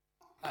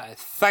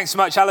Thanks so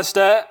much,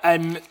 Alistair.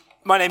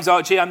 My name's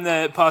Archie. I'm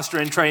the pastor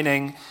in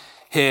training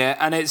here,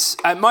 and it's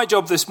my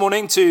job this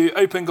morning to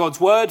open God's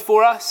word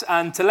for us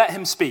and to let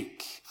him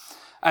speak.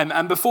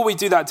 And before we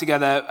do that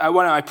together,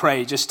 why don't I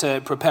pray just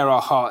to prepare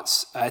our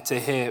hearts to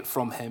hear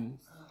from him.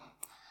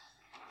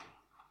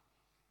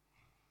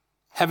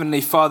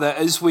 Heavenly Father,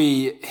 as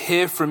we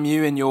hear from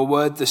you in your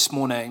word this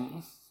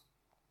morning,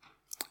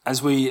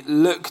 as we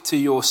look to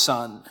your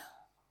Son,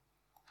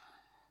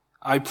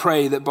 I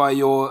pray that by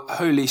your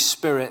Holy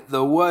Spirit,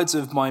 the words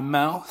of my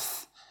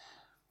mouth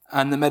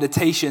and the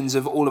meditations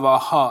of all of our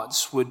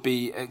hearts would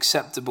be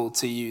acceptable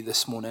to you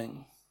this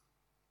morning.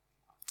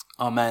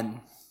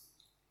 Amen.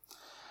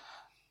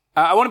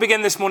 I want to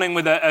begin this morning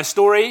with a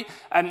story,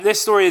 and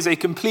this story is a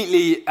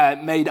completely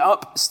made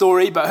up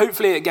story, but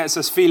hopefully it gets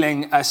us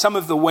feeling some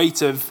of the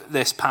weight of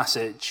this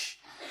passage.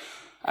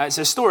 It's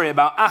a story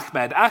about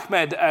Ahmed.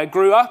 Ahmed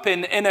grew up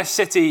in inner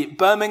city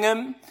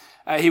Birmingham.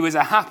 He was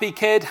a happy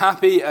kid,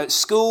 happy at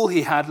school.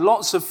 He had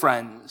lots of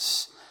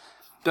friends.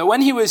 But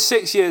when he was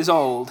 6 years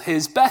old,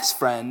 his best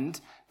friend,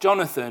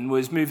 Jonathan,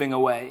 was moving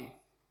away.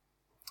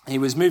 He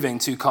was moving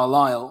to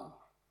Carlisle.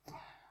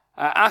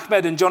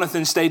 Ahmed and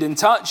Jonathan stayed in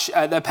touch.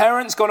 Their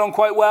parents got on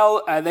quite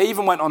well. They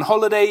even went on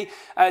holiday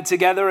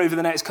together over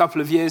the next couple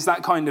of years,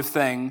 that kind of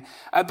thing.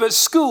 But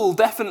school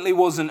definitely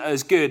wasn't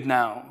as good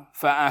now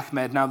for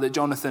Ahmed, now that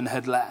Jonathan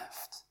had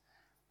left.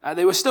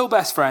 They were still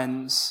best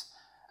friends,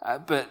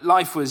 but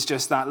life was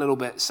just that little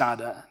bit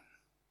sadder.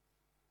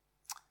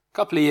 A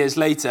couple of years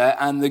later,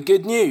 and the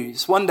good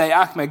news. One day,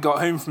 Ahmed got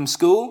home from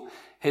school.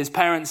 His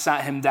parents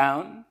sat him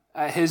down.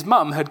 His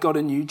mum had got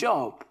a new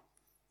job.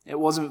 It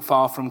wasn't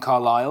far from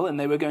Carlisle, and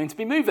they were going to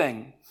be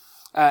moving.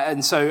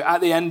 And so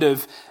at the end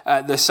of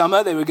the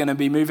summer, they were going to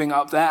be moving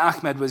up there.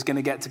 Ahmed was going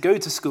to get to go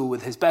to school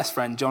with his best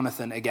friend,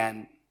 Jonathan,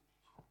 again.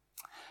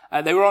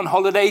 They were on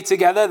holiday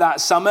together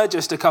that summer,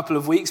 just a couple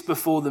of weeks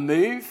before the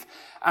move.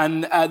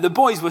 And the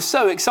boys were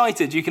so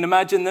excited. You can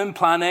imagine them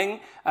planning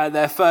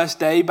their first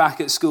day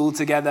back at school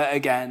together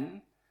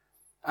again.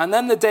 And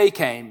then the day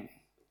came.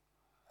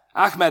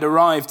 Ahmed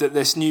arrived at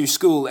this new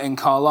school in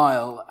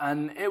Carlisle,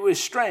 and it was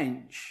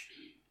strange.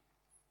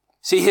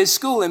 See, his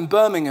school in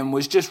Birmingham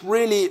was just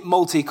really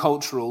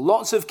multicultural.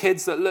 Lots of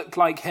kids that looked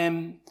like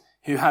him,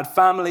 who had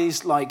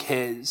families like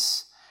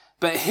his.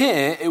 But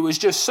here, it was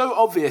just so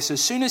obvious.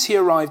 As soon as he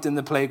arrived in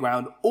the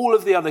playground, all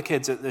of the other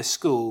kids at this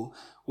school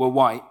were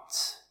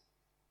white.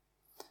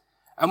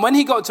 And when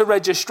he got to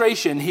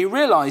registration, he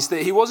realized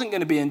that he wasn't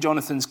going to be in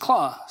Jonathan's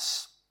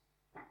class.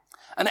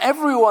 And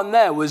everyone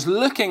there was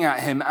looking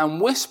at him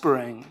and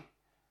whispering,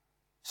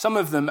 some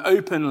of them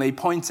openly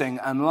pointing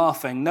and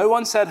laughing. No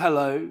one said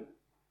hello.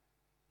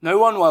 No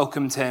one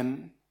welcomed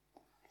him.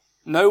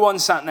 No one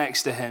sat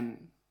next to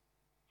him.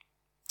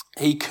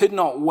 He could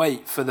not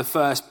wait for the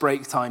first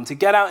break time to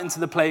get out into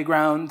the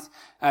playground,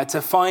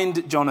 to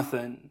find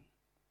Jonathan.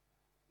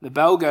 The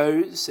bell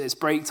goes, it's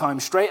break time,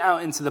 straight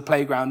out into the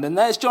playground. And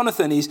there's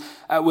Jonathan, he's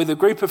with a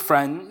group of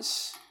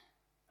friends.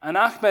 And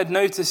Ahmed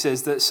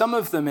notices that some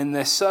of them in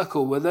this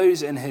circle were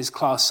those in his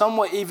class. Some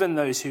were even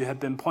those who had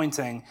been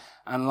pointing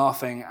and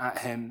laughing at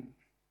him.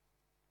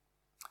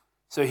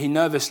 So he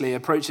nervously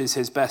approaches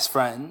his best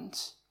friend,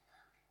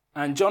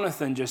 and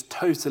Jonathan just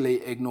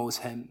totally ignores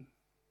him.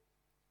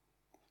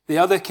 The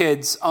other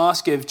kids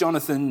ask if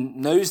Jonathan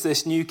knows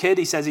this new kid.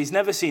 He says he's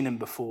never seen him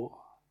before.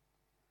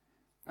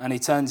 And he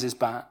turns his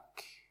back.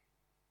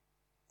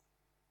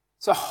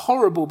 It's a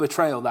horrible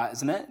betrayal, that,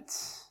 isn't it?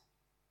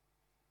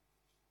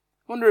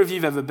 I wonder if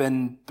you've ever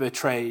been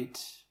betrayed.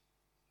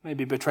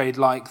 Maybe betrayed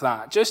like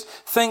that. Just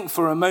think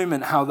for a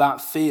moment how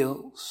that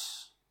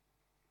feels.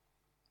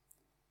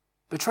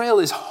 Betrayal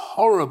is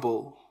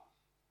horrible,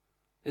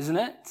 isn't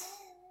it?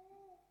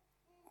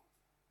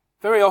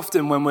 Very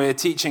often when we're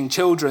teaching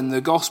children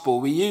the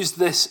gospel, we use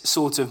this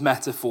sort of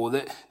metaphor,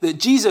 that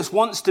Jesus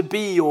wants to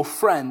be your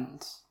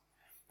friend.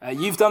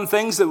 You've done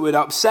things that would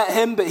upset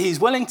him, but he's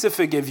willing to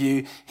forgive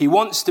you. He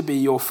wants to be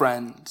your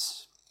friend.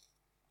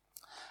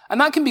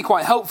 And that can be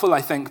quite helpful, I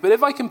think. But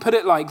if I can put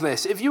it like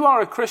this, if you are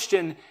a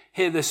Christian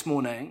here this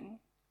morning,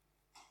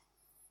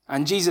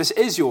 and Jesus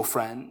is your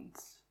friend,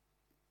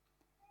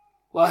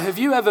 well, have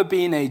you ever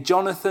been a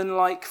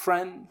Jonathan-like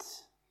friend?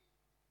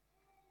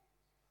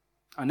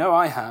 I know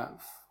I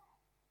have.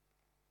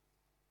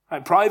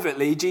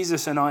 Privately,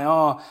 Jesus and I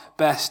are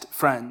best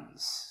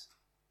friends.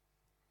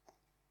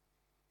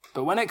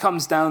 But when it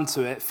comes down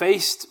to it,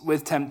 faced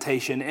with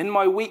temptation, in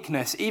my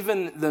weakness,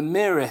 even the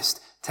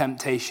merest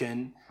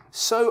temptation,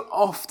 so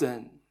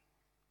often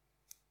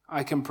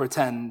I can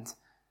pretend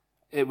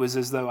it was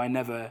as though I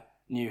never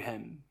knew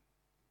him.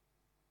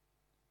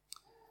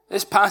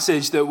 This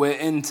passage that we're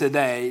in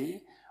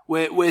today,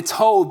 we're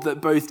told that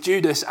both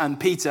Judas and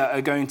Peter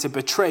are going to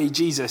betray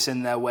Jesus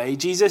in their way.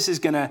 Judas is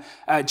going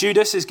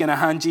to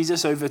hand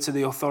Jesus over to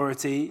the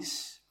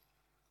authorities.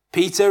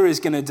 Peter is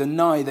going to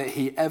deny that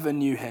he ever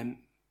knew him.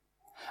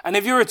 And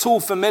if you're at all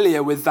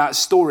familiar with that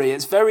story,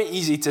 it's very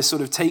easy to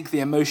sort of take the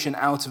emotion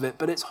out of it,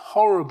 but it's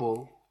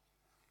horrible.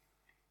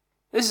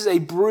 This is a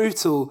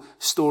brutal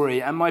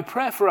story, and my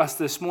prayer for us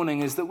this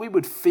morning is that we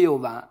would feel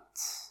that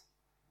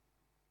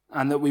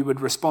and that we would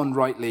respond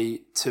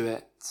rightly to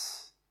it.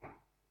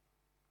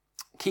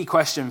 Key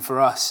question for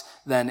us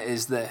then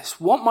is this: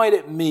 what might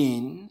it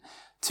mean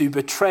to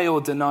betray or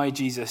deny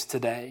Jesus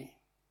today?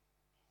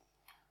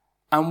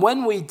 And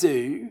when we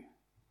do,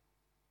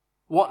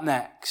 what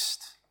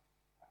next?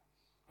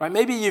 Right?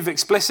 Maybe you've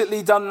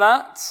explicitly done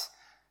that.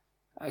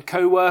 A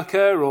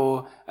co-worker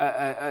or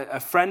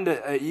a friend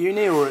at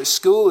uni or at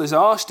school has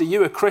asked, are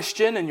you a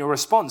Christian? And your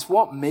response,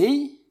 what,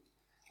 me?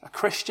 A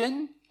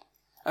Christian?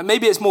 And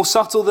maybe it's more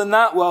subtle than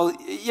that. Well,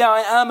 yeah,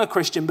 I am a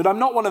Christian, but I'm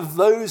not one of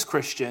those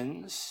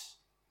Christians.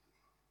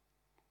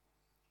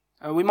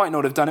 We might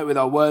not have done it with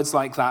our words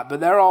like that,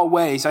 but there are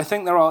ways, I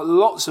think there are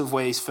lots of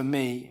ways for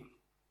me,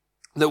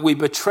 that we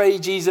betray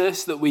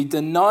Jesus, that we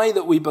deny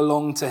that we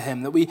belong to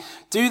him, that we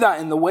do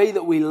that in the way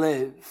that we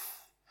live.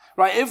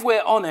 Right, if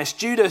we're honest,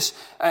 Judas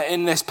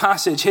in this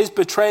passage, his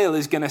betrayal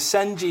is going to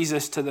send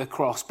Jesus to the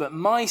cross, but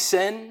my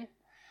sin,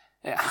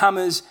 it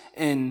hammers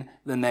in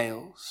the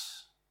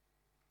nails.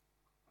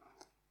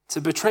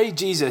 To betray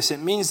Jesus, it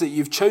means that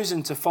you've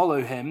chosen to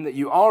follow him, that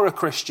you are a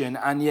Christian,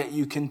 and yet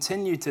you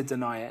continue to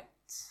deny it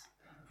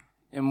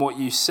in what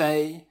you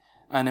say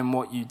and in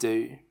what you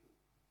do.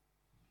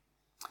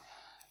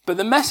 But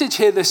the message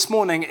here this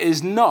morning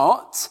is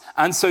not,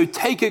 and so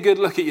take a good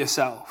look at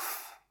yourself.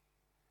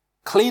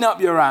 Clean up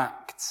your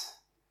act.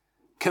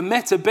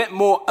 Commit a bit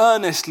more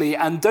earnestly,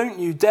 and don't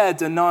you dare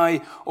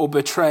deny or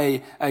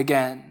betray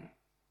again.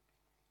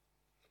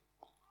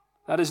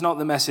 That is not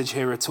the message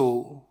here at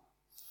all.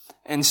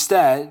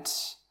 Instead,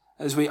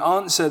 as we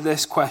answer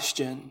this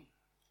question,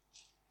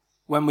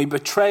 when we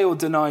betray or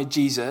deny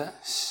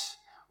Jesus,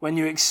 when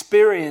you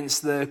experience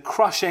the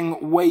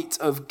crushing weight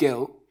of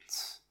guilt,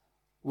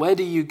 where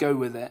do you go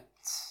with it?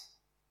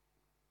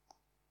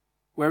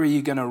 Where are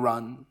you going to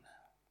run?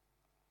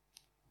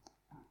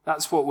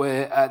 That's what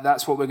we're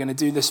going to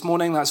do this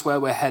morning. That's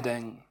where we're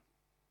heading.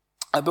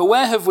 But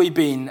where have we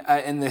been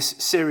in this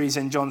series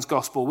in John's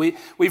Gospel?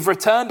 We've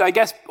returned, I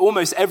guess,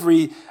 almost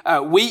every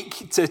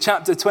week to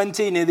chapter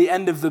 20 near the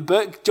end of the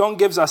book. John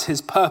gives us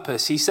his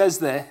purpose. He says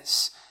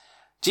this: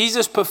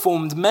 Jesus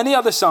performed many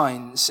other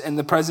signs in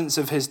the presence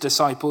of his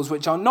disciples,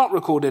 which are not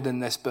recorded in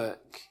this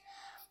book.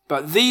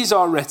 But these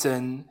are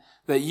written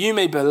that you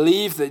may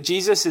believe that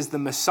Jesus is the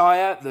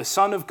Messiah, the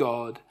Son of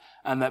God,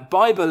 and that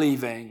by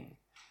believing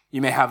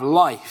you may have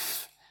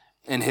life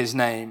in his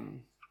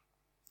name.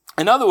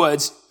 In other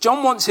words,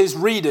 John wants his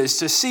readers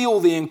to see all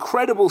the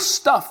incredible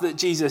stuff that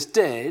Jesus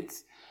did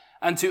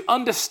and to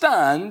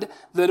understand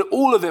that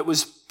all of it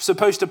was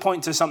supposed to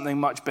point to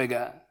something much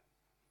bigger.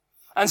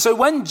 And so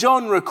when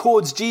John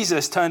records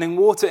Jesus turning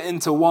water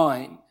into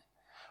wine,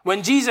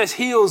 when Jesus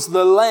heals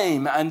the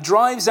lame and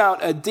drives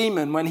out a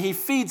demon, when he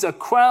feeds a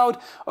crowd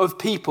of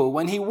people,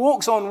 when he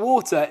walks on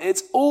water,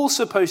 it's all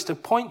supposed to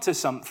point to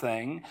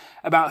something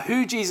about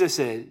who Jesus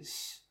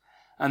is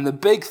and the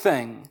big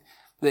thing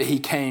that he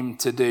came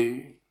to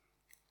do.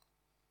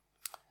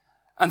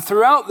 And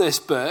throughout this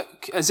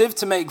book, as if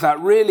to make that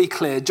really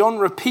clear, John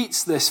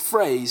repeats this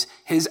phrase,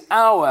 his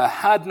hour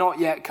had not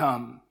yet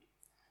come.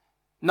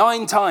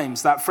 9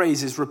 times that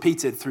phrase is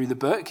repeated through the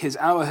book, his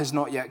hour has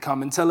not yet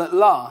come, until at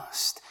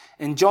last,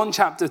 in John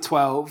chapter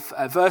 12,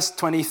 verse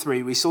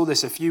 23, we saw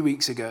this a few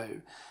weeks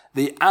ago,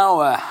 the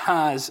hour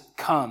has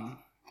come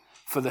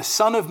for the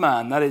Son of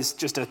Man, that is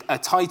just a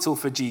title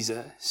for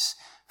Jesus,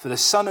 for the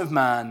Son of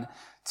Man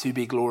to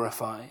be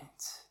glorified.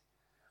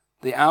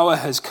 The hour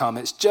has come,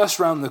 it's just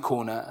round the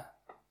corner.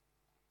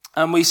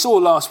 And we saw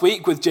last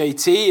week with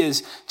JT,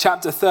 as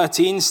chapter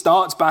 13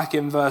 starts back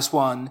in verse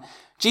 1,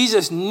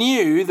 Jesus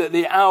knew that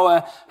the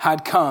hour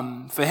had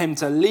come for him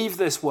to leave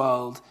this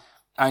world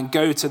and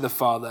go to the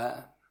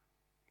Father.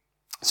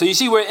 So you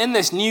see, we're in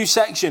this new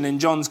section in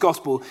John's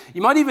Gospel.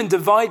 You might even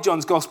divide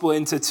John's Gospel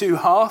into 2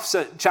 halves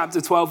at chapter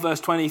 12, verse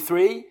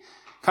 23.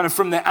 Kind of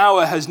from the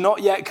hour has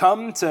not yet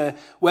come to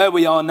where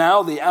we are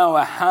now, the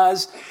hour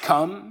has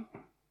come.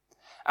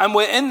 And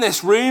we're in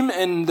this room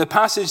in the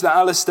passage that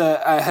Alistair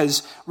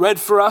has read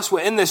for us.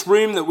 We're in this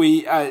room that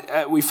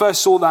we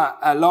first saw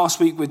that last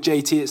week with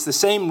JT. It's the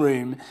same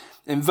room.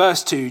 In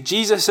verse 2,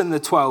 Jesus and the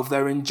 12,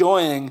 they're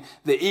enjoying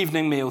the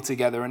evening meal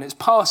together, and it's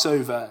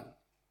Passover.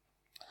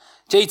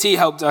 JT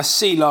helped us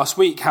see last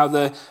week how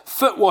the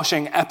foot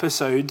washing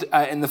episode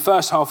in the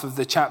first half of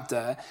the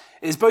chapter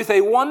is both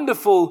a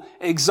wonderful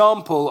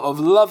example of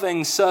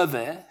loving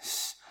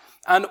service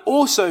and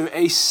also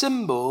a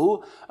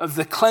symbol of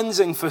the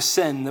cleansing for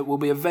sin that will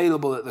be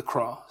available at the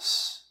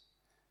cross.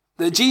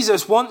 That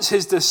Jesus wants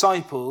his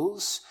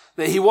disciples,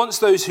 that he wants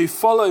those who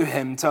follow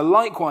him to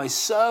likewise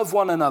serve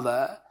one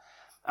another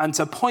and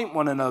to point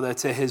one another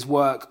to his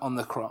work on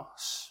the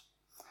cross.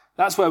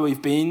 That's where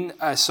we've been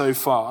so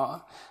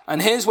far.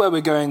 And here's where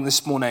we're going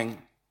this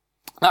morning.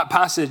 That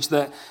passage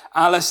that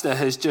Alistair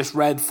has just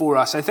read for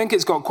us, I think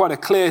it's got quite a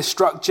clear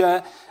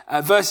structure.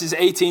 Verses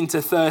 18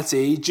 to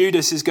 30,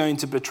 Judas is going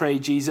to betray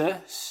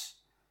Jesus.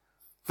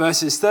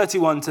 Verses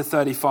 31 to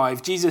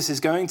 35, Jesus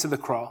is going to the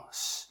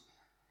cross.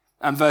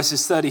 And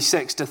verses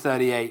 36 to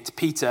 38,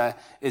 Peter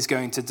is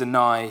going to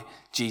deny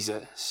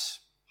Jesus.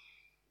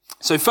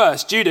 So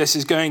first, Judas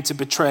is going to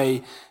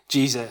betray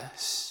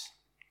Jesus.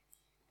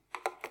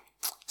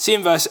 See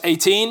in verse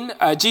 18,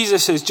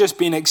 Jesus has just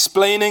been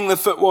explaining the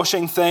foot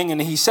washing thing,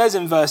 and he says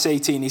in verse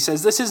 18, he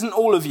says, "This isn't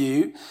all of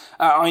you.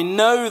 I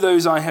know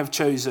those I have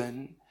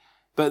chosen,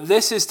 but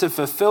this is to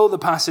fulfill the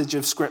passage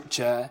of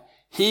Scripture.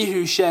 He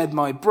who shared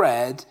my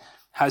bread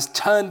has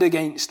turned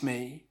against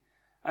me."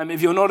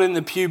 If you're not in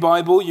the Pew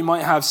Bible, you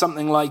might have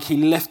something like, "He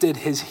lifted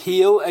his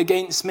heel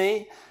against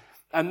me."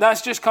 And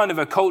that's just kind of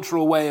a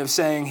cultural way of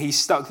saying he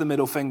stuck the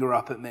middle finger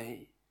up at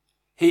me.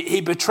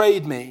 He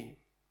betrayed me.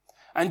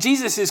 And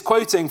Jesus is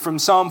quoting from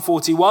Psalm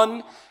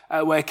 41,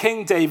 where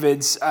King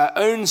David's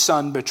own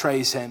son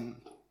betrays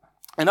him.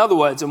 In other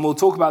words, and we'll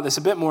talk about this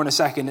a bit more in a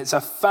second, it's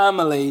a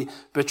family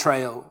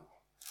betrayal.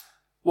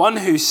 One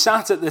who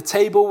sat at the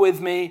table with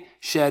me,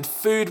 shared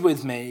food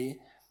with me,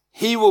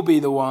 he will be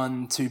the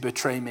one to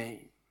betray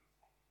me.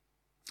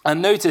 And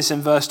notice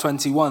in verse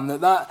 21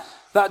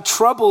 that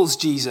troubles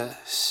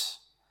Jesus.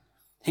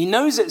 He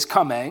knows it's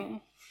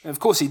coming. Of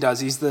course he does.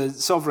 He's the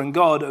sovereign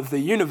God of the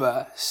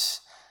universe.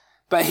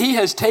 But he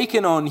has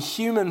taken on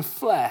human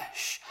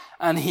flesh,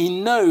 and he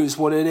knows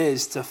what it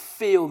is to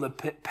feel the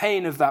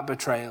pain of that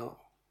betrayal.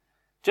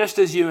 Just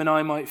as you and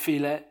I might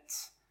feel it,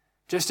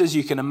 just as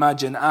you can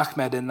imagine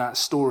Ahmed in that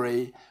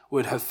story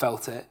would have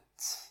felt it.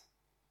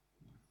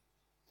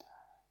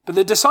 But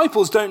the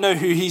disciples don't know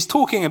who he's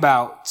talking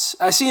about.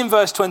 I see in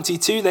verse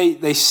 22,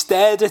 they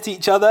stared at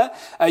each other.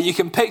 You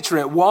can picture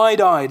it,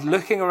 wide-eyed,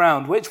 looking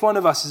around. Which one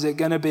of us is it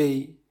going to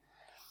be?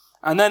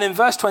 And then in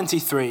verse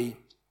 23,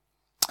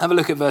 have a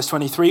look at verse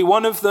 23.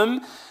 One of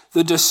them,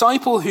 the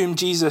disciple whom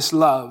Jesus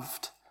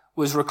loved,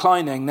 was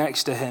reclining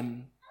next to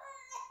him.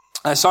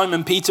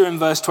 Simon Peter in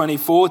verse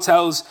 24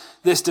 tells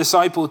this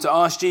disciple to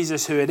ask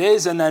Jesus who it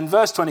is. And then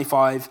verse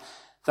 25,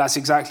 that's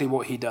exactly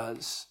what he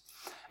does.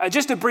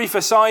 Just a brief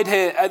aside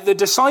here, the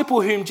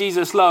disciple whom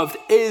Jesus loved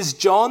is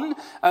John,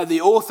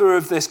 the author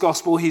of this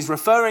gospel. He's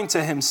referring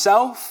to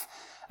himself.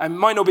 It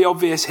might not be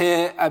obvious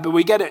here, but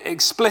we get it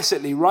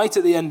explicitly right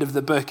at the end of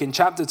the book in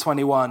chapter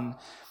 21,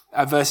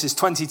 verses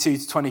 22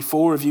 to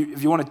 24. If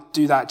you want to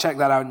do that, check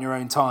that out in your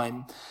own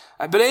time.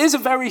 But it is a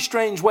very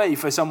strange way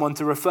for someone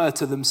to refer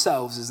to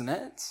themselves, isn't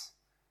it?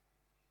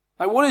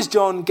 Like, what is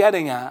John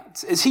getting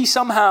at? Is he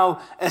somehow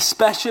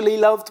especially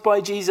loved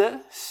by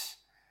Jesus?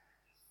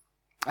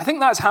 I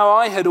think that's how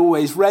I had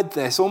always read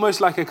this,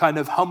 almost like a kind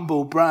of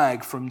humble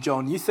brag from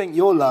John. You think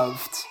you're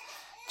loved?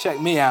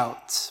 Check me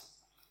out.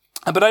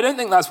 But I don't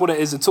think that's what it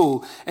is at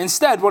all.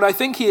 Instead, what I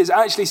think he is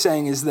actually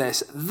saying is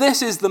this.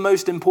 This is the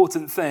most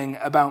important thing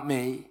about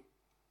me.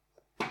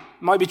 It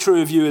might be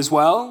true of you as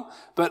well,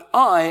 but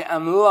I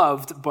am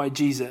loved by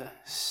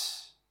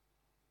Jesus.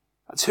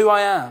 That's who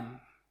I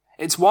am.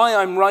 It's why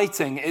I'm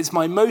writing. It's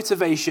my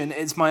motivation.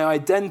 It's my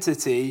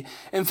identity.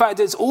 In fact,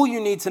 it's all you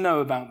need to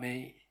know about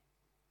me.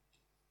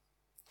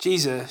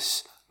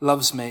 Jesus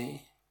loves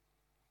me.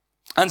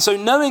 And so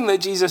knowing that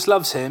Jesus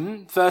loves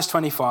him, verse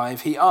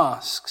 25, he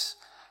asks,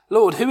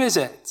 "Lord, who is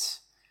it?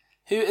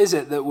 Who is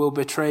it that will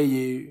betray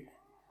you?"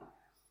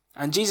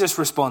 And Jesus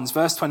responds,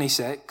 verse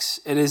 26,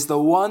 "It is the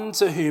one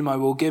to whom I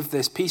will give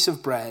this piece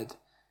of bread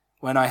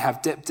when I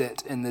have dipped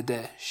it in the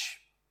dish."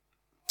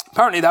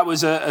 Apparently that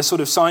was a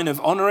sort of sign of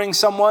honoring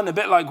someone, a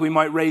bit like we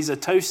might raise a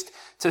toast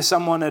to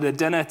someone at a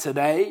dinner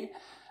today.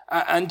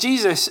 And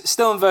Jesus,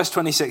 still in verse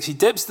 26, he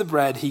dips the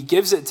bread, he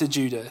gives it to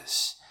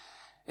Judas.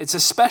 It's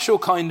a special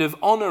kind of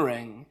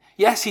honoring.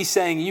 Yes, he's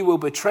saying, "You will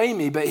betray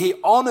me," but he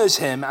honors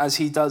him as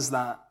he does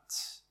that.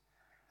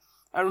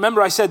 I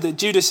remember I said that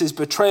Judas's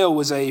betrayal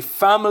was a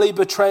family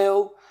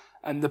betrayal,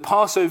 and the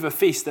Passover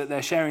feast that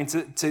they're sharing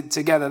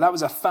together, that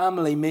was a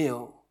family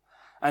meal.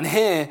 And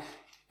here,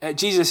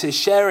 Jesus is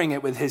sharing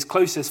it with his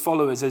closest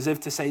followers as if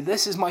to say,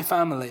 "This is my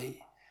family."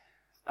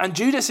 And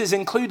Judas is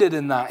included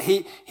in that.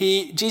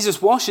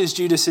 Jesus washes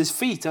Judas's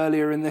feet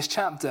earlier in this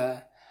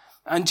chapter.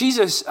 And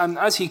Jesus,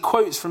 as he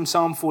quotes from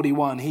Psalm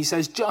 41, he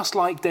says, just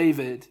like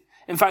David,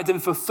 in fact, in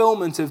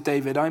fulfillment of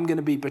David, I'm going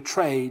to be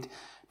betrayed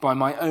by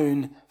my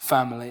own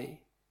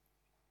family.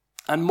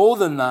 And more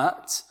than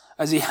that,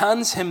 as he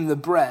hands him the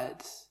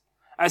bread,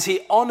 as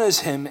he honors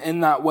him in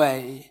that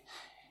way,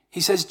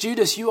 he says,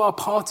 "Judas, you are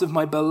part of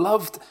my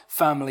beloved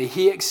family."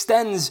 He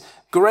extends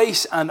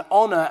grace and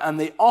honor and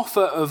the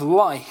offer of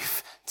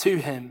life to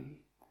him,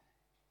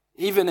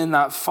 even in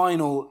that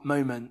final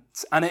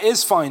moment. And it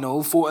is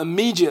final, for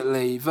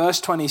immediately, verse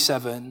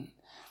 27,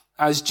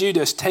 as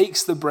Judas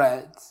takes the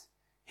bread,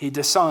 he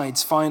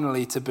decides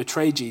finally to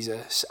betray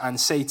Jesus,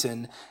 and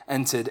Satan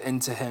entered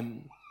into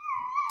him.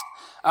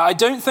 I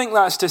don't think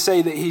that's to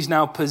say that he's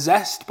now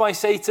possessed by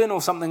Satan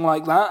or something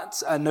like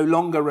that, and no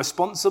longer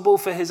responsible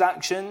for his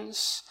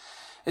actions.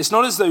 It's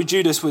not as though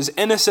Judas was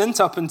innocent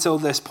up until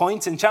this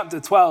point. In chapter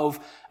 12,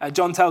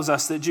 John tells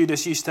us that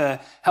Judas used to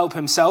help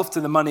himself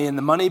to the money in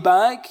the money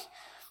bag.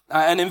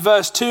 And in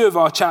verse 2 of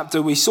our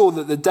chapter, we saw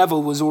that the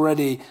devil was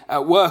already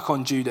at work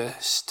on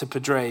Judas to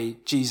betray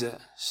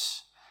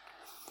Jesus.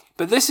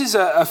 But this is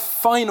a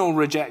final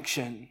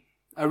rejection.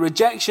 A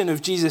rejection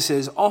of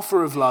Jesus'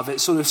 offer of love,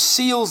 it sort of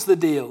seals the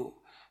deal,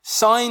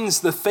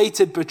 signs the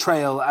fated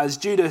betrayal as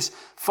Judas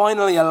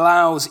finally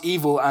allows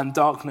evil and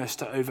darkness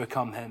to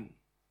overcome him.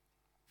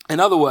 In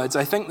other words,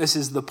 I think this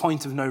is the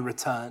point of no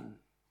return.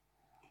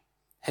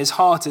 His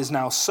heart is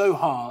now so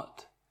hard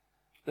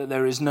that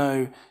there is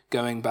no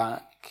going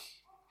back.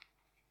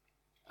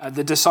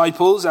 The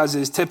disciples, as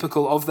is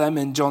typical of them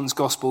in John's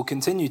gospel,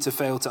 continue to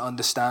fail to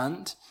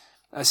understand.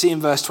 See in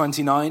verse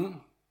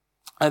 29,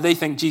 they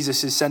think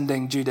Jesus is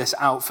sending Judas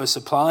out for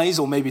supplies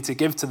or maybe to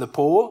give to the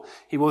poor.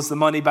 He was the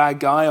money bag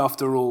guy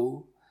after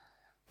all.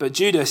 But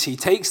Judas, he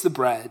takes the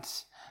bread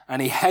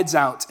and he heads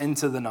out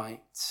into the night.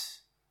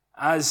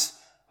 As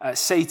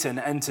Satan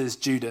enters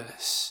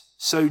Judas,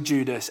 so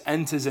Judas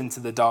enters into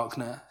the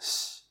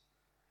darkness.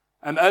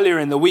 Earlier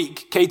in the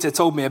week, Keita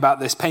told me about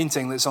this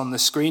painting that's on the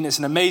screen. It's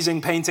an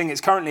amazing painting. It's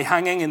currently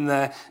hanging in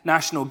the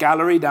National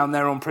Gallery down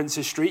there on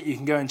Princes Street. You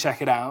can go and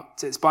check it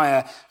out. It's by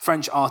a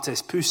French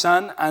artist,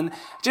 Poussin. And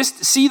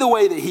just see the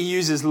way that he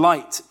uses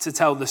light to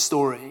tell the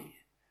story,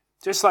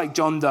 just like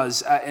John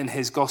does in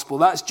his gospel.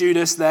 That's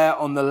Judas there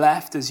on the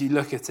left as you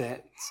look at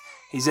it.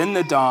 He's in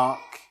the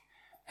dark.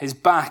 His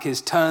back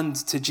is turned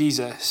to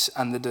Jesus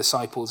and the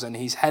disciples, and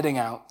he's heading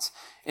out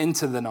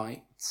into the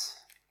night.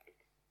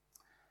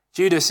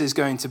 Judas is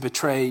going to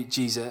betray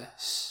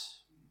Jesus.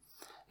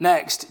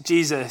 Next,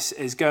 Jesus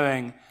is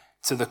going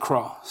to the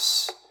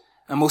cross.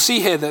 And we'll see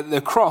here that the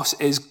cross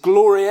is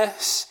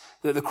glorious,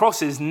 that the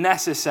cross is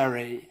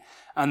necessary,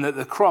 and that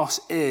the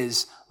cross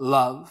is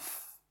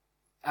love.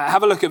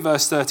 Have a look at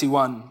verse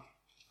 31.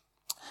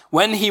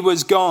 When he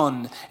was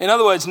gone, in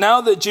other words, now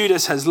that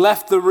Judas has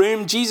left the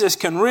room, Jesus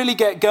can really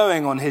get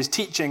going on his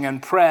teaching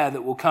and prayer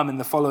that will come in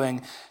the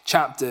following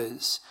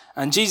chapters.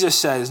 And Jesus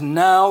says,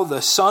 now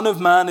the Son of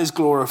Man is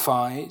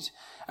glorified,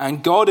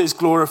 and God is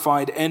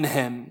glorified in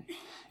him.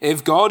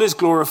 If God is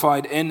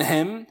glorified in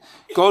him,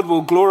 God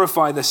will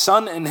glorify the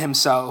Son in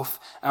himself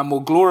and will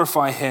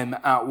glorify him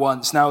at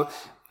once. Now,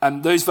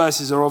 those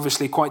verses are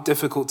obviously quite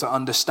difficult to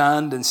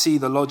understand and see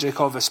the logic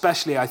of,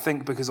 especially, I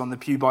think, because on the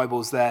Pew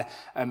Bibles they're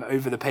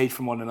over the page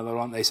from one another,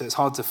 aren't they? So it's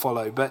hard to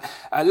follow. But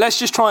let's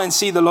just try and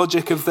see the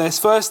logic of this.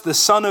 First, the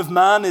Son of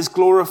Man is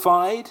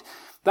glorified.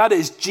 That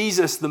is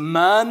Jesus, the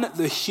man,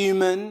 the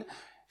human,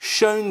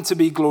 shown to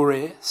be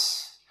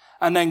glorious.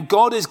 And then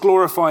God is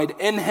glorified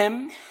in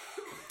him.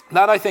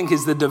 That, I think,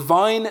 is the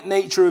divine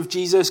nature of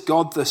Jesus.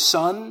 God, the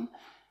Son,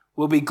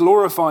 will be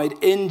glorified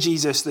in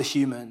Jesus, the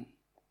human.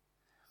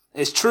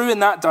 It's true in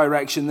that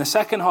direction. The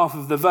second half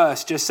of the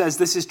verse just says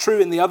this is true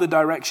in the other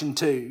direction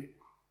too.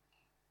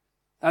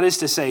 That is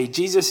to say,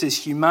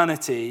 Jesus'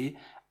 humanity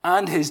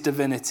and his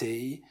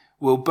divinity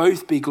will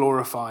both be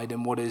glorified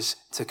in what is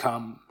to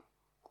come.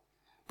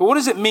 But what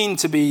does it mean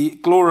to be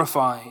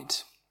glorified?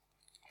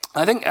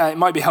 I think it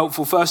might be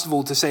helpful, first of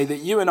all, to say that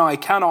you and I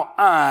cannot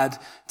add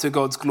to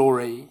God's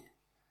glory.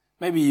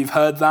 Maybe you've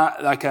heard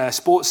that, like a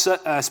sports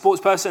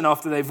person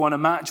after they've won a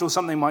match or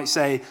something might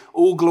say,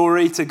 all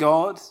glory to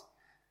God.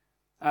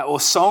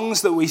 Or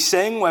songs that we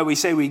sing where we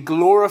say we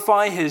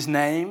glorify his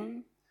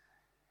name.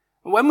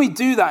 When we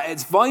do that,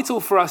 it's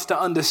vital for us to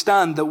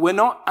understand that we're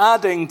not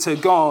adding to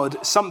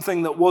God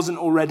something that wasn't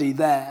already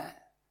there.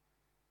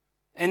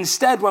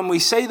 Instead, when we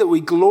say that we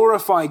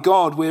glorify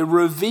God, we're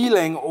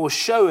revealing or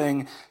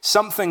showing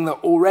something that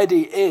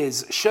already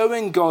is,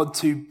 showing God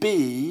to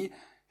be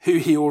who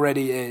he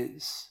already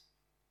is,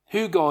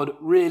 who God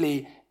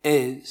really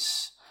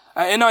is.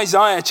 In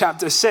Isaiah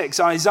chapter 6,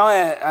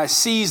 Isaiah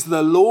sees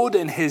the Lord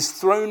in his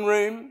throne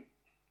room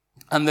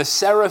and the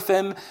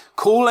seraphim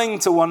calling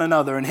to one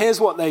another. And here's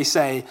what they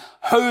say,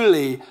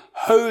 holy,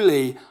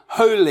 holy,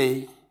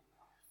 holy.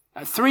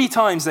 3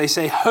 times they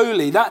say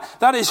holy.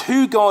 That is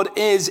who God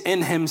is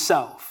in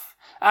himself.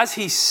 As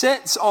he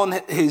sits on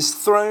his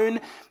throne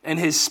in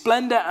his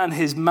splendor and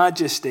his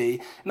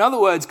majesty. In other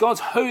words, God's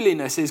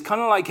holiness is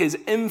kind of like his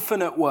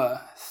infinite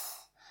worth.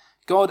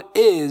 God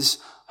is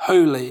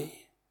holy.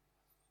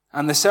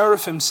 And the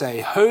seraphim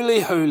say, holy,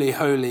 holy,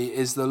 holy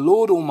is the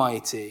Lord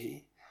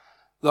Almighty.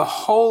 The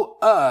whole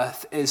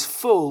earth is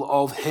full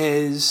of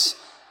his.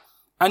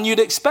 And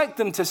you'd expect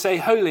them to say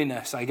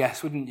holiness, I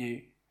guess, wouldn't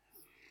you?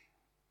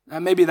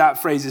 And maybe that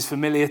phrase is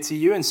familiar to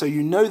you, and so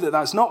you know that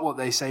that's not what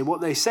they say.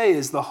 What they say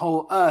is the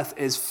whole earth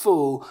is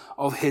full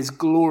of his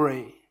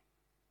glory.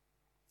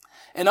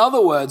 In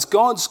other words,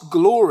 God's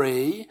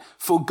glory,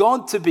 for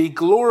God to be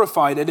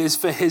glorified, it is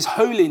for his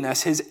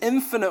holiness, his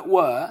infinite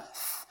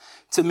worth,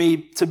 to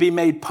be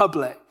made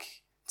public,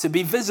 to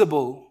be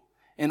visible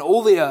in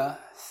all the earth.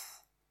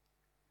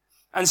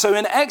 And so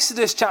in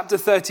Exodus chapter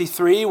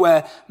 33,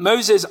 where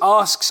Moses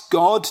asks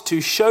God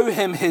to show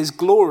him his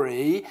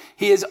glory,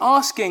 he is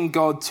asking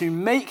God to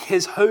make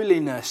his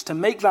holiness, to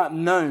make that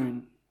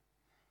known.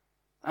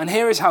 And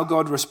here is how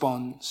God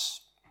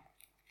responds.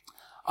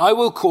 I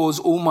will cause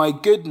all my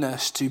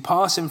goodness to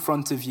pass in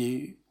front of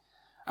you,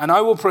 and I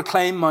will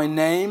proclaim my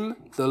name,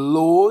 the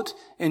Lord,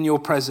 in your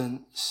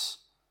presence.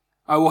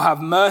 I will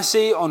have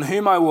mercy on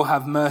whom I will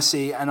have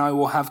mercy, and I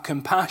will have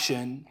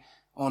compassion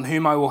on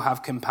whom I will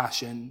have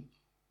compassion.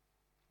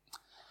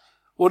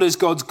 What does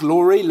God's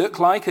glory look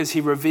like as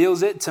he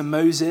reveals it to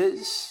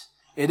Moses?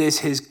 It is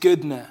his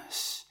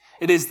goodness.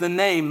 It is the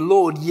name,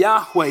 Lord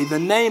Yahweh, the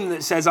name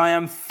that says, I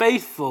am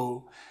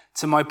faithful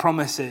to my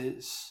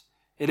promises.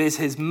 It is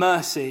his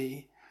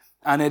mercy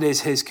and it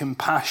is his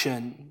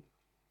compassion.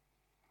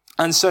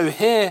 And so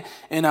here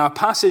in our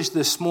passage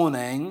this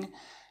morning,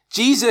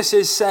 Jesus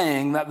is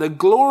saying that the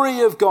glory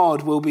of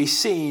God will be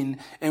seen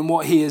in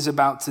what he is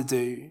about to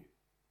do.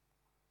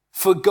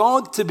 For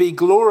God to be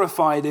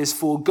glorified is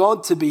for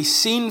God to be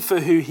seen for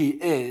who he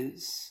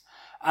is.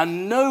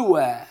 And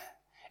nowhere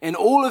in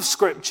all of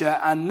Scripture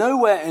and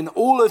nowhere in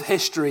all of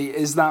history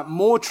is that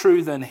more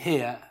true than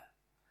here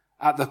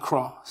at the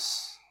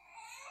cross.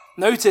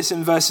 Notice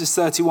in verses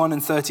 31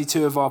 and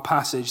 32 of our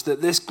passage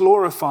that this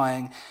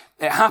glorifying,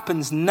 it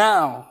happens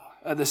now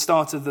at the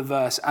start of the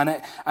verse, and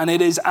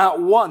it is at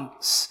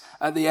once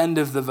at the end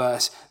of the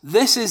verse.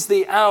 This is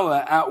the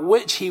hour at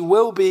which he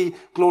will be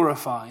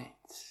glorified.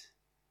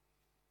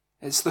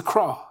 It's the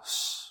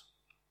cross.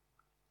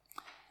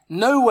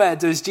 Nowhere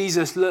does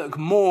Jesus look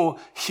more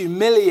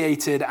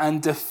humiliated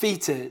and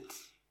defeated.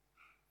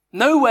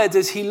 Nowhere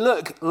does he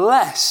look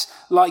less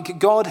like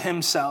God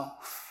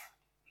himself.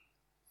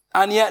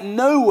 And yet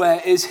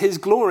nowhere is his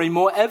glory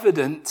more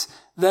evident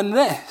than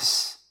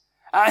this.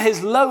 At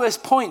his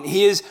lowest point,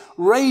 he is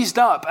raised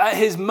up. At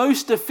his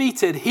most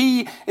defeated,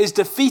 he is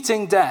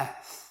defeating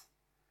death.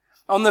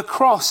 On the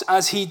cross,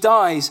 as he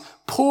dies,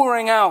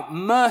 pouring out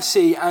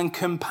mercy and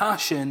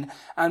compassion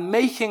and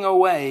making a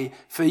way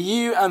for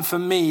you and for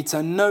me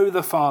to know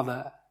the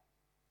Father.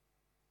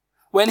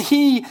 When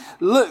he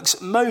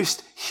looks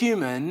most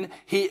human,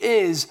 he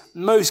is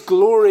most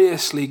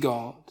gloriously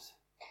God,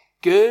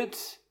 good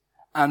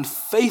and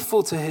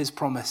faithful to his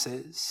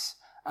promises,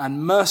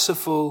 and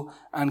merciful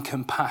and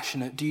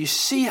compassionate. Do you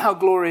see how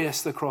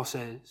glorious the cross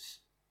is?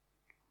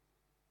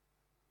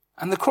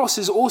 And the cross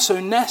is also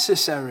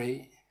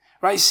necessary,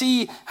 right?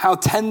 See how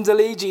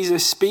tenderly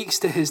Jesus speaks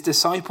to his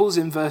disciples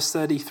in verse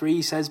 33.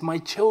 He says, my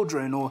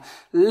children, or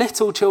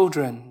little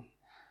children.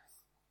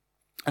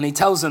 And he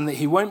tells them that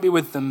he won't be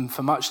with them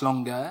for much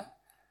longer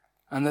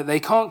and that they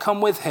can't come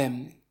with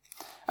him.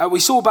 We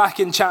saw back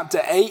in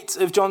chapter 8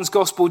 of John's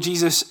Gospel,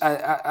 Jesus,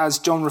 as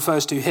John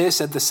refers to here,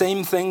 said the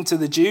same thing to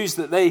the Jews,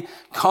 that they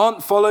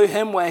can't follow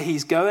him where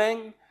he's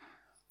going.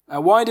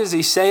 Why does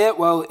he say it?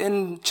 Well,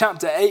 in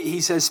chapter 8, he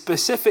says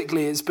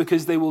specifically it's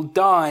because they will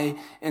die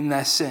in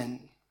their sin.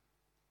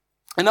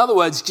 In other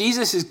words,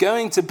 Jesus is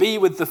going to be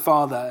with the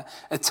Father,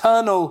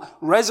 eternal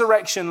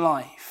resurrection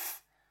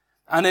life.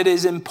 And it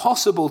is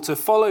impossible to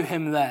follow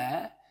him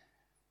there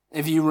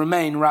if you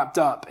remain wrapped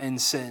up in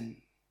sin.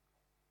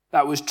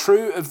 That was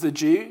true of the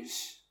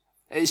Jews.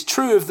 It's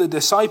true of the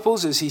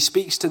disciples as he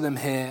speaks to them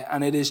here,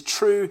 and it is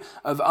true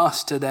of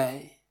us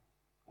today.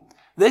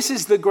 This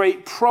is the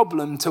great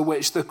problem to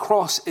which the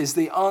cross is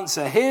the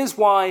answer. Here's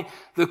why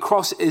the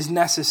cross is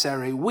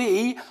necessary.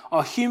 We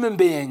are human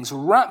beings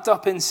wrapped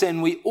up in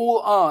sin. We all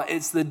are.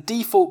 It's the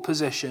default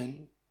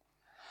position.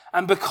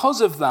 And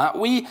because of that,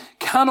 we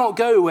cannot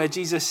go where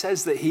Jesus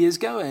says that he is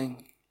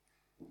going.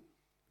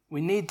 We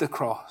need the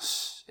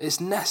cross. It's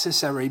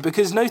necessary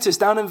because notice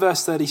down in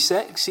verse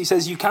 36, he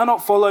says, you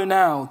cannot follow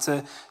now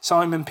to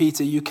Simon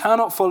Peter. You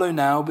cannot follow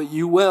now, but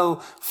you will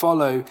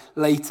follow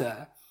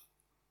later.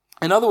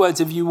 In other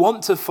words, if you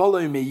want to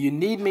follow me, you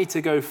need me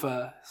to go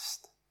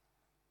first.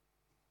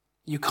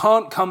 You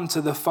can't come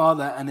to the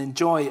Father and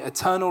enjoy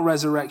eternal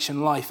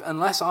resurrection life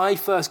unless I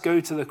first go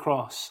to the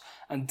cross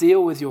and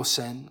deal with your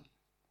sin.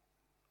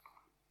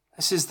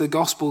 This is the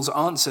gospel's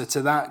answer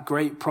to that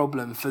great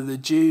problem for the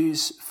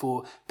Jews,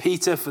 for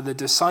Peter, for the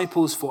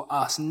disciples, for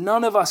us.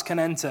 None of us can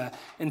enter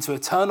into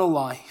eternal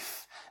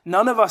life.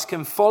 None of us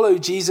can follow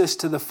Jesus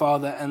to the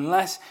Father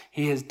unless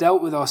he has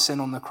dealt with our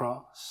sin on the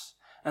cross,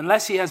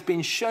 unless he has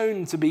been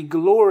shown to be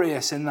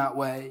glorious in that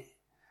way,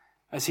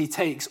 as he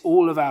takes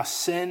all of our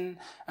sin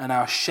and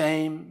our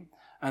shame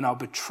and our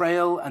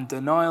betrayal and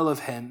denial of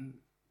him,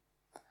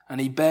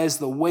 and he bears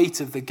the weight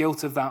of the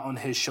guilt of that on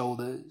his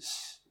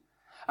shoulders.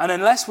 And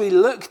unless we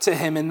look to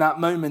him in that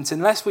moment,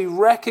 unless we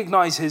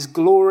recognize his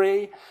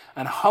glory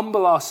and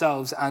humble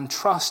ourselves and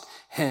trust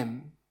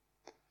him,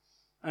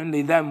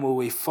 only then will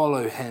we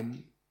follow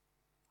him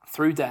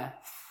through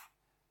death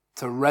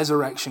to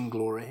resurrection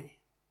glory.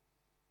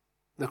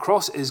 The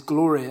cross is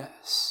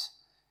glorious.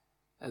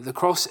 The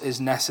cross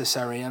is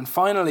necessary. And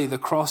finally, the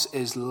cross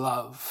is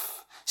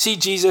love. See,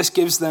 Jesus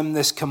gives them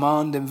this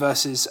command in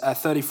verses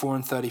 34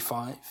 and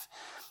 35.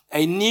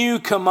 A new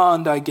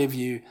command I give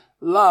you,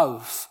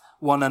 love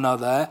one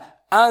another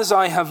as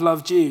I have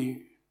loved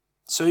you.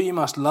 So you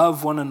must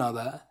love one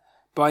another.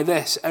 By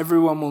this,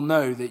 everyone will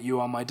know that you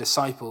are my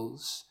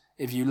disciples,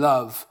 if you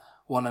love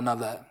one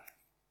another.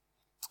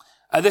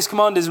 This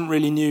command isn't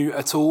really new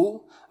at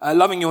all.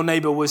 Loving your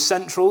neighbor was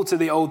central to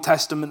the Old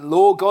Testament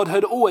law. God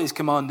had always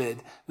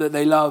commanded that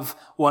they love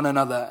one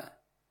another.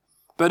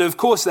 But of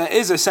course, there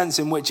is a sense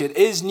in which it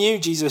is new.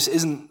 Jesus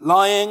isn't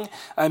lying.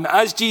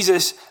 As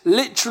Jesus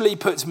literally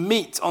puts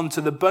meat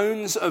onto the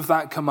bones of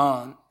that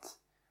command,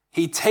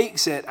 he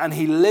takes it and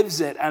he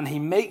lives it and he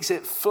makes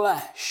it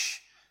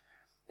flesh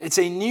It's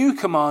a new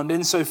command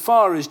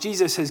insofar as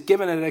Jesus has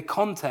given it a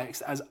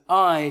context as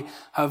I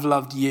have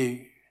loved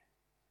you.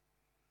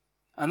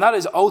 And that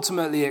is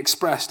ultimately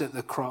expressed at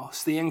the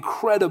cross, the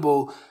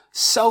incredible,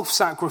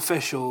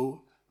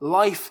 self-sacrificial,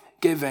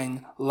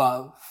 life-giving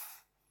love.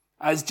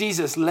 As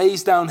Jesus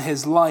lays down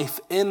his life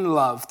in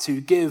love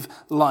to give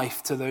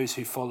life to those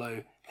who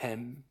follow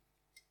him.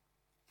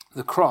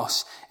 The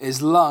cross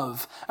is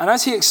love. And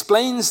as he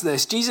explains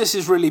this, Jesus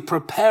is really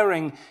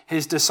preparing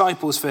his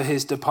disciples for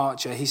his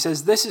departure. He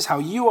says, this is how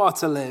you are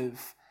to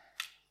live,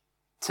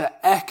 to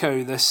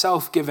echo the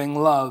self-giving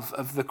love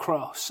of the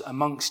cross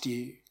amongst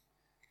you.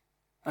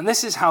 And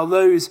this is how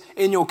those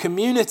in your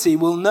community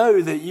will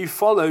know that you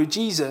follow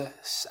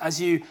Jesus,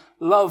 as you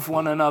love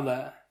one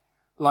another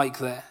like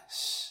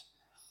this.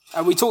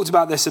 We talked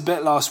about this a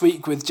bit last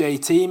week with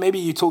JT. Maybe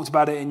you talked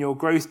about it in your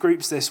growth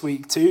groups this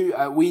week too.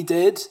 We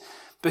did,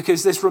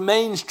 because this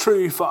remains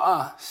true for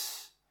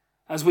us.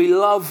 As we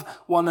love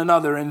one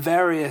another in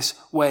various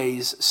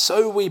ways,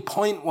 so we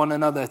point one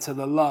another to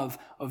the love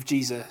of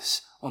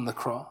Jesus on the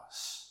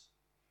cross.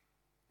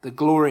 The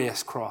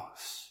glorious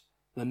cross,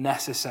 the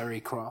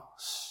necessary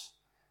cross,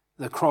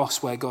 the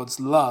cross where God's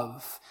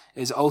love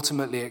is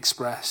ultimately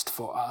expressed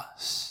for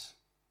us.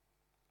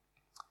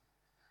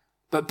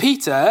 But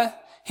Peter,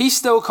 he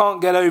still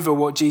can't get over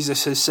what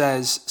Jesus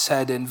has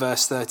said in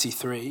verse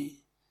 33.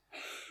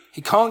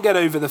 He can't get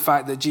over the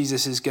fact that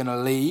Jesus is going to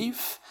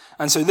leave.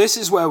 And so this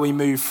is where we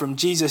move from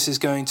Jesus is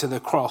going to the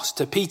cross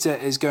to Peter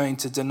is going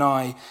to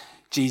deny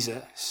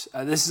Jesus.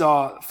 This is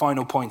our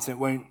final point, and it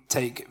won't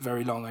take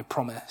very long, I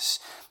promise.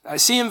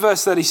 See in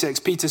verse 36,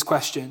 Peter's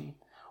question.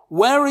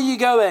 Where are you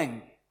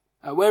going?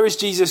 Where is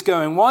Jesus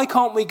going? Why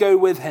can't we go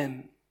with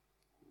him?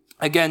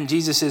 Again,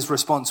 Jesus'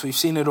 response, we've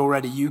seen it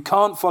already. You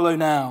can't follow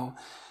now,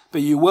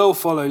 but you will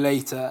follow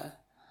later.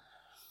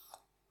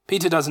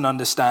 Peter doesn't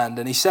understand,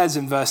 and he says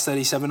in verse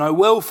 37, I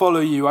will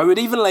follow you. I would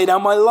even lay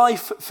down my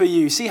life for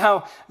you. See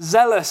how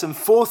zealous and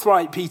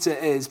forthright Peter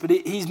is, but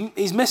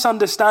he's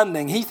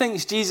misunderstanding. He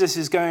thinks Jesus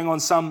is going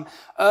on some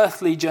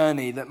earthly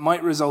journey that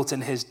might result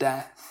in his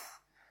death.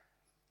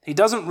 He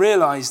doesn't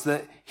realize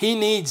that he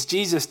needs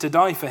Jesus to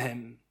die for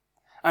him,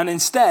 and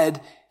instead,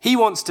 he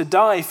wants to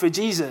die for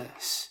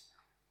Jesus.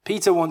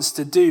 Peter wants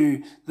to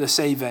do the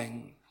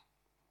saving.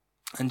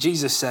 And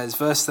Jesus says,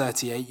 verse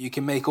 38, you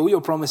can make all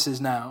your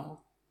promises now,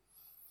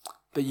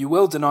 but you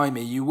will deny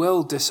me, you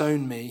will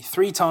disown me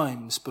 3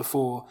 times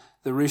before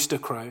the rooster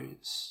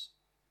crows.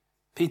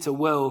 Peter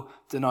will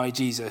deny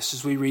Jesus.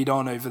 As we read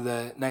on over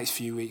the next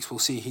few weeks, we'll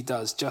see he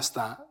does just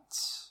that.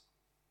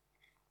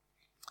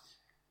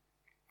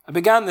 I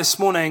began this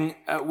morning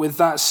with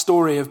that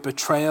story of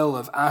betrayal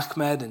of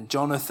Ahmed and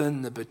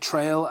Jonathan, the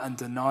betrayal and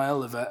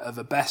denial of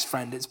a best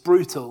friend. It's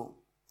brutal.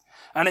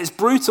 And it's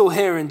brutal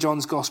here in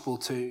John's Gospel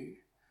too.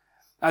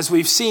 As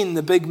we've seen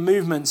the big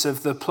movements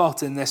of the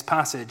plot in this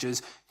passage,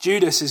 as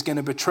Judas is going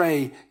to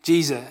betray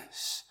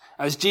Jesus,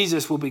 as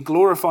Jesus will be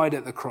glorified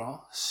at the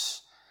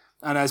cross,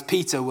 and as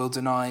Peter will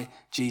deny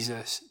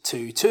Jesus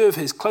too. 2 of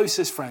his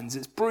closest friends.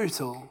 It's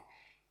brutal.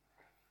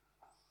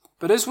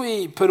 But as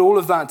we put all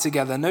of that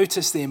together,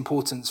 notice the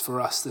importance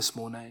for us this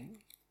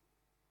morning.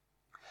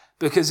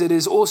 Because it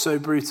is also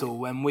brutal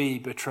when we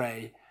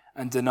betray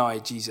and deny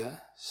Jesus.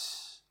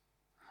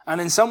 And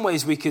in some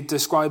ways we could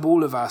describe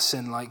all of our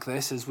sin like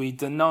this, as we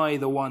deny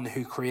the one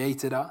who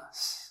created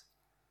us.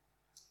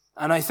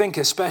 And I think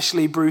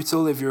especially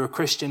brutal if you're a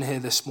Christian here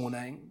this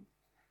morning.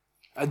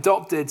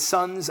 Adopted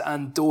sons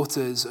and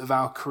daughters of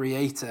our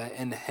Creator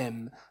in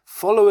him,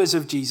 followers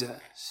of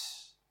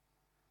Jesus.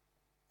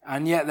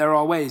 And yet there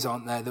are ways,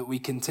 aren't there, that we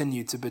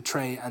continue to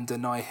betray and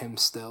deny him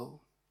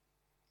still.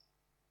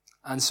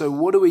 And so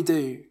what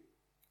do?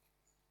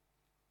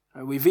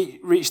 We've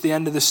reached the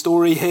end of the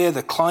story here,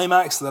 the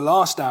climax, the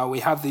last hour. We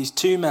have these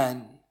 2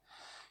 men.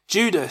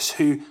 Judas,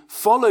 who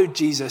followed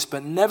Jesus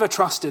but never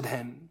trusted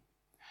him,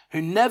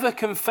 who never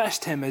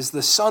confessed him as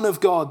the Son of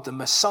God, the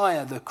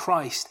Messiah, the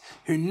Christ,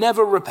 who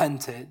never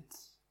repented.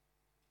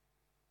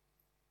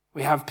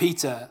 We have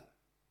Peter,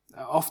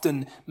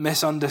 often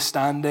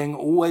misunderstanding,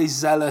 always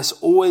zealous,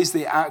 always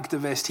the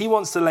activist. He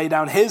wants to lay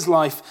down his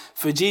life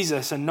for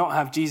Jesus and not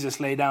have Jesus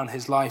lay down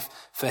his life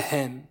for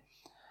him.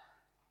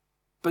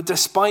 But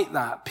despite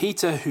that,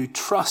 Peter, who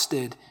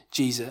trusted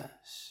Jesus,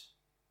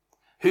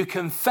 who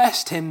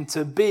confessed him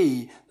to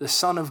be the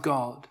Son of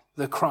God,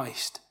 the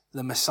Christ,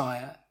 the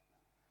Messiah,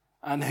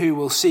 and who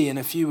we'll see in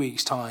a few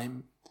weeks'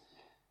 time,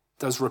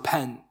 does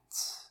repent.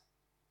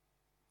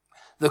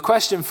 The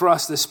question for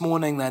us this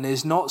morning then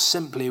is not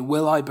simply,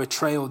 will I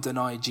betray or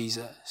deny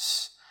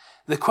Jesus?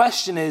 The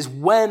question is,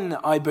 when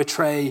I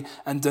betray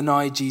and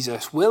deny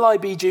Jesus, will I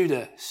be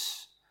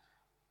Judas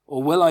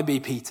or will I be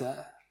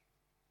Peter?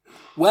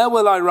 Where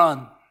will I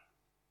run?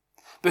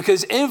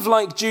 Because if,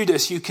 like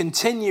Judas, you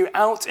continue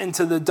out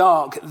into the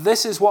dark,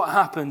 this is what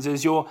happens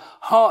as your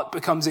heart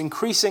becomes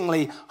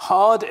increasingly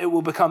hard. It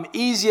will become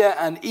easier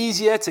and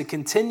easier to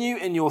continue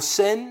in your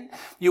sin.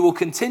 You will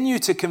continue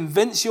to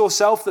convince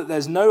yourself that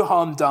there's no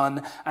harm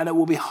done, and it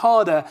will be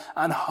harder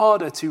and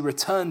harder to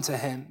return to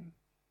him.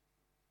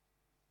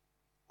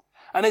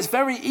 And it's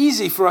very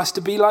easy for us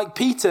to be like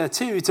Peter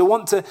too, to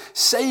want to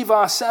save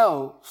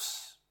ourselves.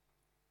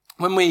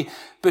 When we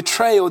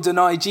betray or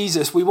deny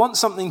Jesus, we want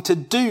something to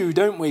do,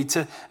 don't we?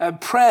 To a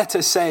prayer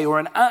to say or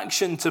an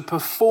action to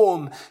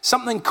perform,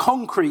 something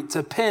concrete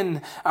to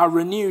pin our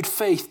renewed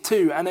faith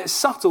to. And it's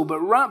subtle,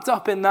 but wrapped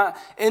up in that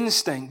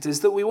instinct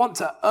is that we want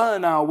to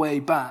earn our way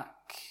back.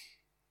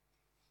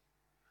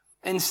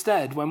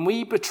 Instead, when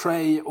we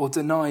betray or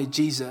deny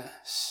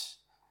Jesus,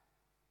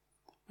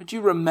 would you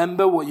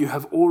remember what you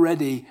have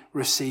already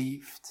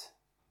received?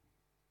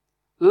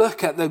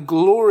 Look at the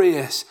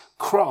glorious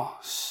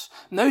cross.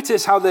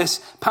 Notice how this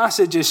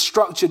passage is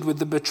structured with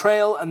the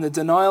betrayal and the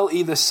denial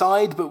either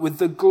side, but with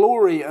the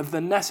glory of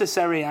the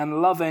necessary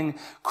and loving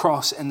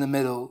cross in the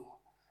middle.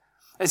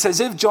 It's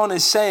as if John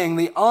is saying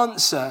the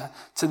answer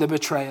to the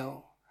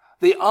betrayal,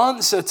 the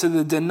answer to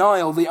the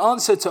denial, the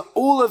answer to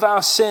all of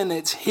our sin,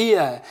 it's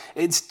here.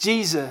 It's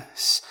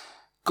Jesus,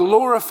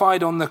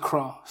 glorified on the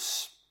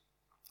cross,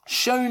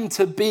 shown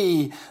to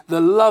be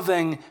the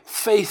loving,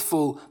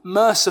 faithful,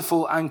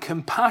 merciful, and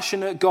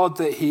compassionate God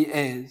that he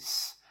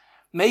is,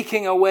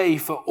 making a way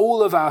for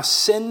all of our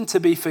sin to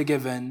be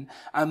forgiven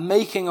and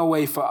making a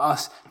way for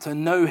us to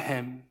know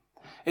him.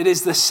 It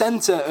is the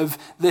center of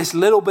this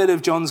little bit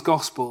of John's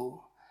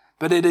gospel,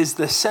 but it is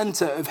the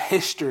center of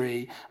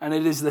history, and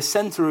it is the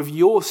center of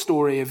your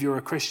story if you're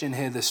a Christian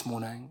here this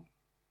morning.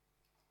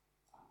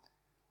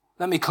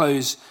 Let me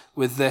close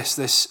with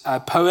this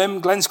poem.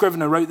 Glenn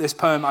Scrivener wrote this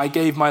poem, I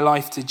Gave My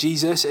Life to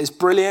Jesus. It's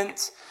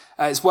brilliant.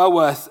 It's well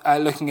worth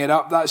looking it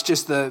up. That's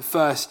just the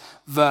first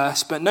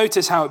verse. But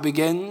notice how it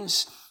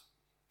begins.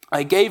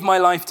 I gave my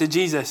life to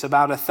Jesus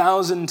about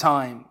 1,000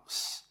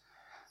 times.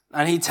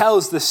 And he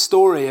tells the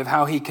story of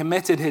how he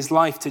committed his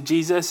life to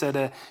Jesus at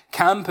a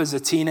camp as a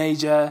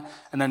teenager.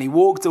 And then he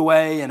walked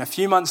away. And a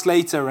few months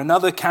later,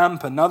 another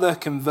camp, another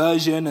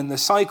conversion. And the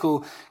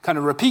cycle kind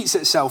of repeats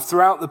itself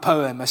throughout the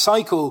poem. A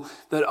cycle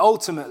that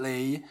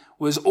ultimately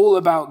was all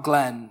about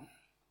Glenn.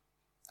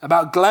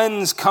 About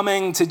Glenn's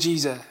coming to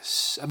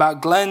Jesus,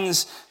 about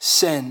Glenn's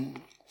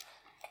sin,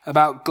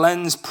 about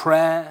Glenn's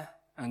prayer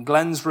and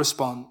Glenn's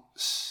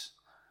response,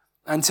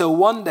 until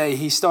one day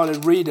he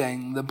started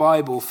reading the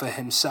Bible for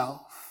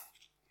himself.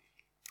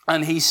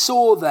 And he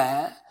saw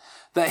there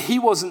that he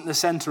wasn't the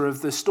center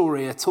of the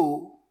story at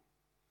all.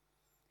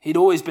 He'd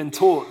always been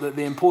taught that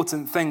the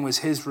important thing was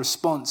his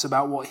response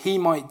about what he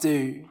might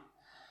do.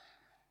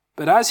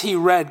 But as he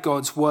read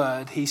God's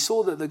word, he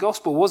saw that the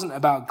gospel wasn't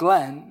about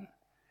Glenn,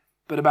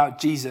 but about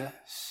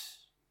Jesus.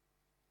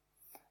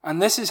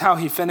 And this is how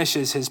he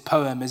finishes his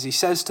poem as he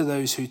says to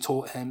those who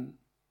taught him,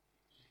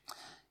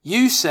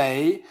 you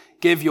say,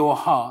 give your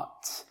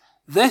heart.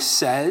 This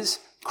says,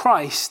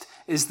 Christ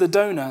is the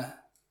donor.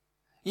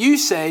 You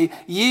say,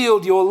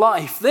 yield your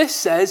life. This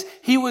says,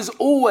 he was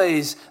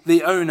always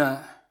the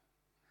owner.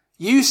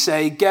 You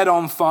say, get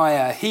on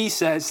fire.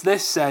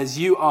 This says,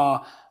 you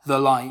are the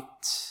light.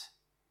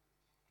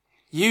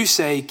 You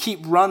say, keep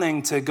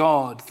running to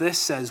God. This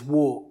says,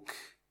 walk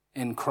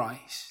in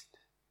Christ.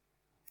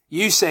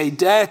 You say,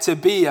 dare to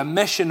be a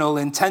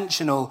missional,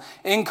 intentional,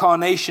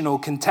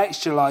 incarnational,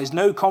 contextualized,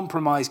 no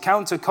compromise,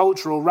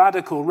 countercultural,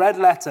 radical, red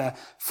letter,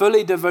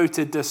 fully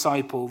devoted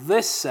disciple.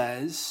 This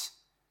says,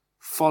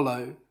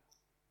 follow.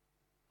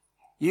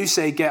 You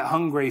say, get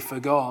hungry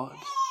for God.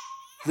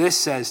 This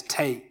says,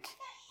 take,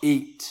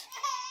 eat,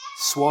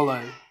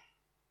 swallow.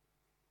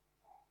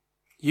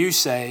 You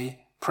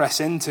say,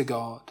 press into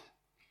God.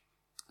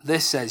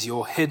 This says,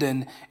 you're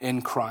hidden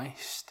in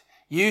Christ.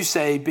 You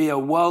say, be a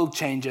world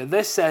changer.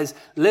 This says,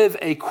 live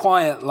a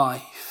quiet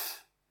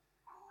life.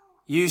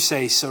 You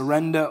say,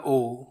 surrender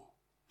all.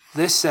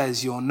 This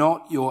says, you're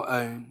not your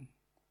own.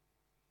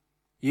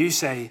 You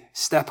say,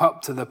 step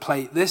up to the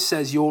plate. This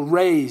says, you're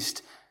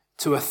raised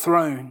to a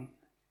throne.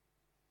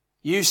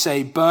 You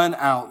say, burn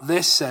out.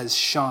 This says,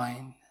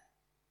 shine.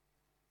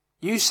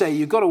 You say,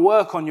 you've got to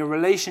work on your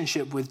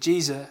relationship with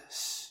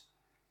Jesus.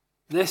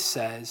 This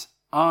says,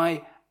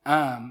 I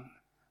am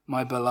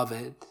my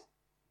beloved,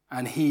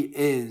 and he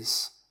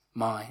is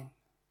mine.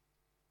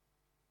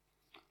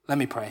 Let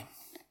me pray.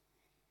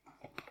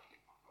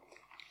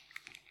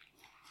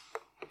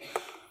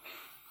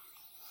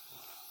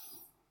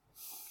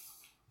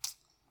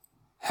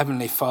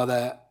 Heavenly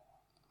Father,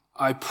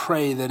 I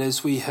pray that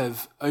as we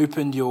have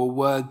opened your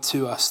word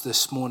to us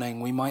this morning,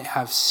 we might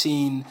have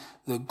seen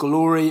the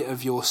glory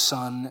of your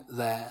Son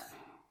there.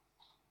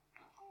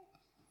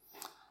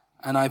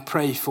 And I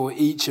pray for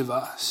each of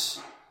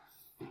us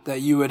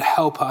that you would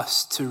help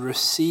us to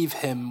receive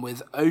him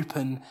with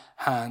open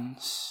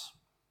hands,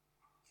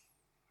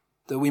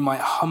 that we might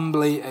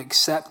humbly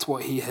accept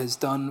what he has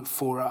done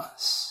for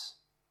us.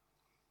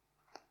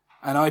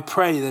 And I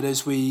pray that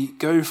as we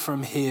go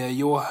from here,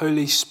 your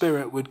Holy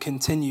Spirit would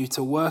continue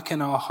to work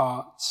in our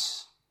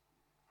hearts,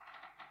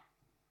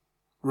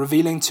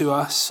 revealing to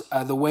us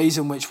the ways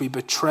in which we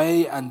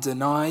betray and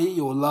deny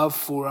your love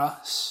for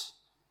us,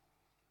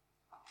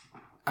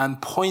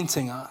 and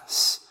pointing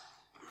us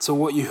to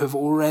what you have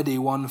already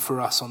won for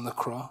us on the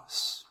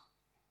cross.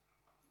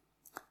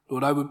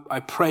 Lord, I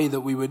pray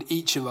that we would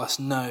each of us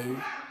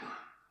know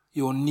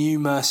your new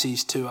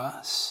mercies to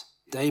us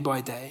day by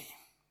day.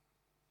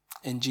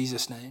 In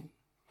Jesus' name,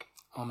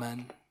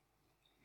 amen.